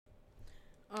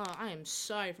am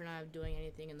sorry for not doing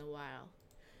anything in a while.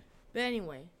 But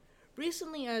anyway,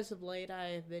 recently as of late, I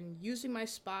have been using my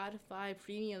Spotify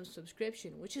premium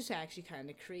subscription, which is actually kind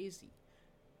of crazy.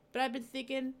 But I've been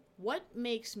thinking, what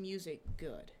makes music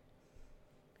good?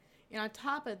 And on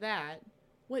top of that,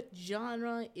 what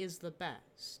genre is the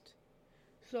best?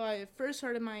 So I first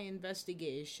started my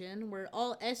investigation where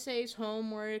all essays,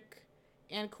 homework,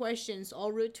 and questions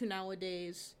all route to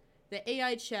nowadays the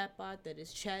AI chatbot that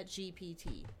is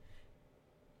ChatGPT.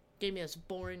 Gave me this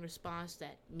boring response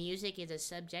that music is a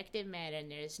subjective matter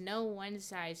and there is no one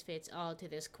size fits all to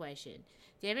this question.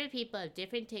 Different people have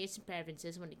different tastes and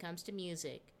preferences when it comes to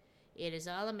music. It is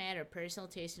all a matter of personal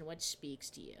taste and what speaks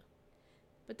to you.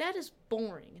 But that is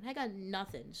boring, and I got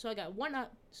nothing. So I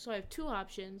have two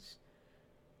options.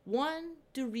 One,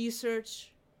 do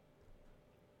research,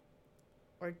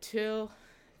 or two,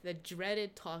 the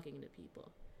dreaded talking to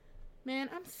people. Man,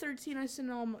 I'm 13. I sit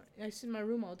in my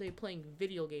room all day playing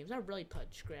video games. I really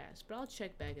touch grass, but I'll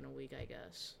check back in a week, I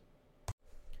guess.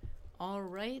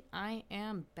 Alright, I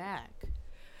am back.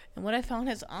 And what I found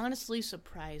has honestly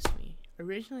surprised me.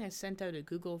 Originally, I sent out a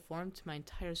Google form to my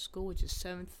entire school, which is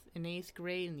 7th and 8th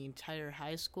grade, and the entire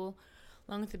high school,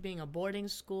 along with it being a boarding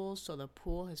school, so the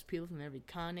pool has people from every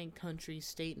continent, country,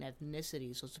 state, and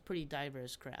ethnicity, so it's a pretty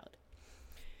diverse crowd.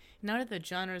 Now that the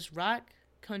genres rock,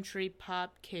 country,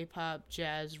 pop, K-pop,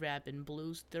 jazz, rap, and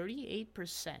blues,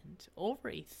 38%, over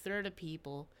a third of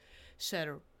people said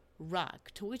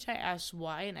rock, to which I asked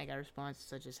why, and I got responses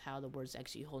such as how the words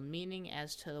actually hold meaning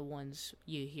as to the ones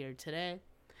you hear today,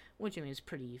 which I mean is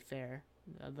pretty fair.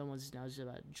 The ones now is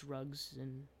about drugs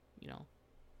and,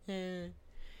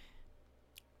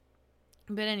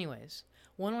 But anyways,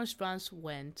 one response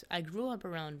went, I grew up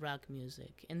around rock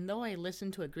music, and though I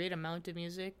listened to a great amount of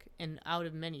music, and out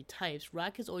of many types,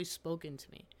 rock has always spoken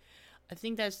to me. I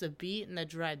think that's the beat and the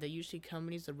drive that usually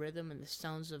accompanies the rhythm and the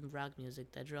sounds of rock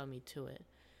music that draw me to it,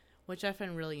 which I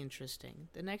find really interesting.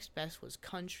 The next best was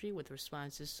country, with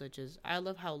responses such as, I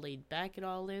love how laid back it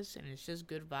all is, and it's just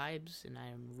good vibes, and I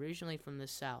am originally from the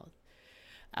South.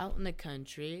 Out in the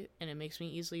country, and it makes me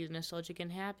easily nostalgic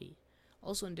and happy.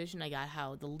 Also, in addition, I got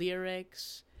how the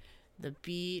lyrics, the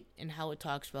beat, and how it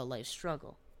talks about life's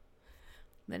struggle.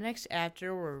 The next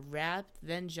after were rap,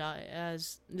 then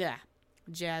jazz,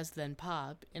 then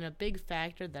pop, and a big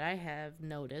factor that I have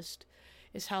noticed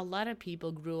is how a lot of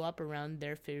people grew up around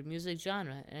their favorite music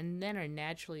genre and then are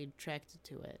naturally attracted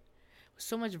to it. With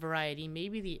so much variety,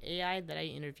 maybe the AI that I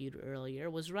interviewed earlier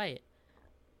was right.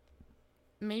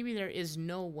 Maybe there is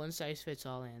no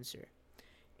one-size-fits-all answer.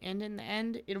 And in the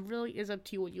end, it really is up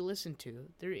to you what you listen to.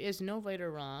 There is no right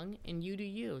or wrong, and you do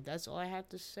you. That's all I have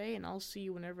to say, and I'll see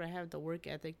you whenever I have the work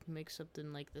ethic to make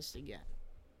something like this again.